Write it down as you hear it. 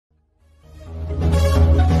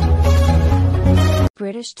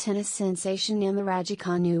British tennis sensation Emma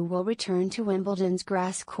Raducanu will return to Wimbledon's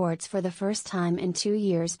grass courts for the first time in 2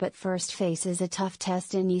 years, but first faces a tough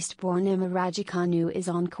test in Eastbourne. Emma Raducanu is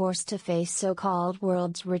on course to face so-called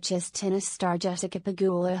world's richest tennis star Jessica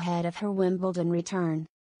Pegula ahead of her Wimbledon return.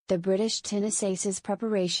 The British tennis ace's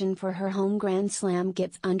preparation for her home Grand Slam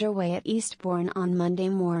gets underway at Eastbourne on Monday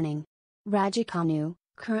morning. Raducanu,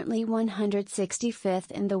 currently 165th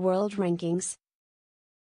in the world rankings,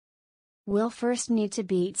 will first need to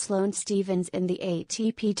beat Sloane Stephens in the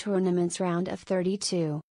ATP Tournament's round of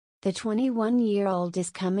 32. The 21-year-old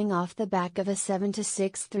is coming off the back of a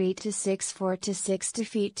 7-6, 3-6, 4-6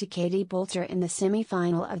 defeat to Katie Boulter in the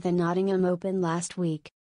semi-final of the Nottingham Open last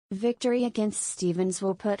week. Victory against Stephens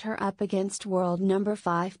will put her up against world number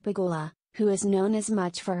 5 Pegula, who is known as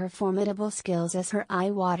much for her formidable skills as her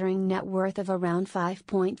eye-watering net worth of around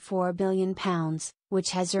 £5.4 billion,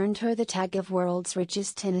 which has earned her the tag of world's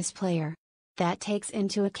richest tennis player. That takes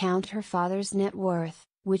into account her father's net worth,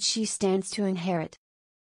 which she stands to inherit.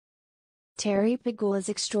 Terry Pegula's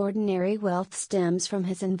extraordinary wealth stems from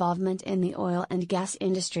his involvement in the oil and gas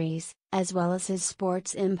industries, as well as his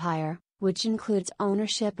sports empire, which includes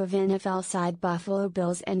ownership of NFL side Buffalo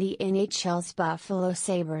Bills and the NHL's Buffalo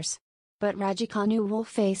Sabres. But Raducanu will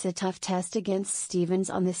face a tough test against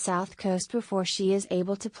Stephens on the South Coast before she is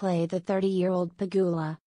able to play the 30-year-old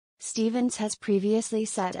Pegula. Stephens has previously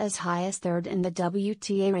sat as high as third in the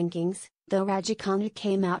WTA rankings, though Raducanu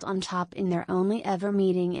came out on top in their only ever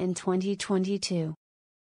meeting in 2022.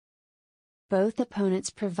 Both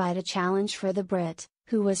opponents provide a challenge for the Brit,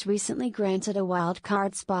 who was recently granted a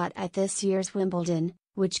wild-card spot at this year's Wimbledon,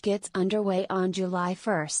 which gets underway on July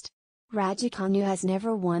 1. Raducanu has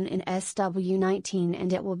never won in SW19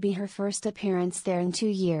 and it will be her first appearance there in 2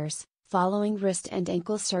 years, following wrist and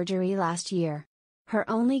ankle surgery last year. Her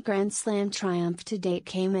only Grand Slam triumph to date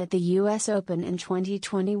came at the US Open in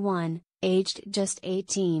 2021, aged just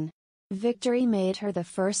 18. Victory made her the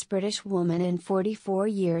first British woman in 44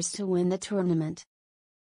 years to win the tournament.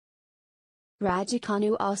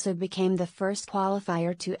 Raducanu also became the first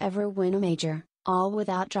qualifier to ever win a major, all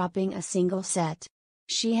without dropping a single set.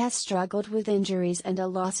 She has struggled with injuries and a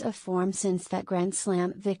loss of form since that Grand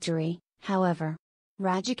Slam victory, however.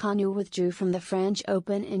 Raducanu withdrew from the French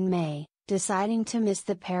Open in May, deciding to miss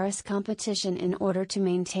the Paris competition in order to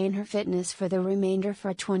maintain her fitness for the remainder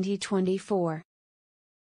for 2024.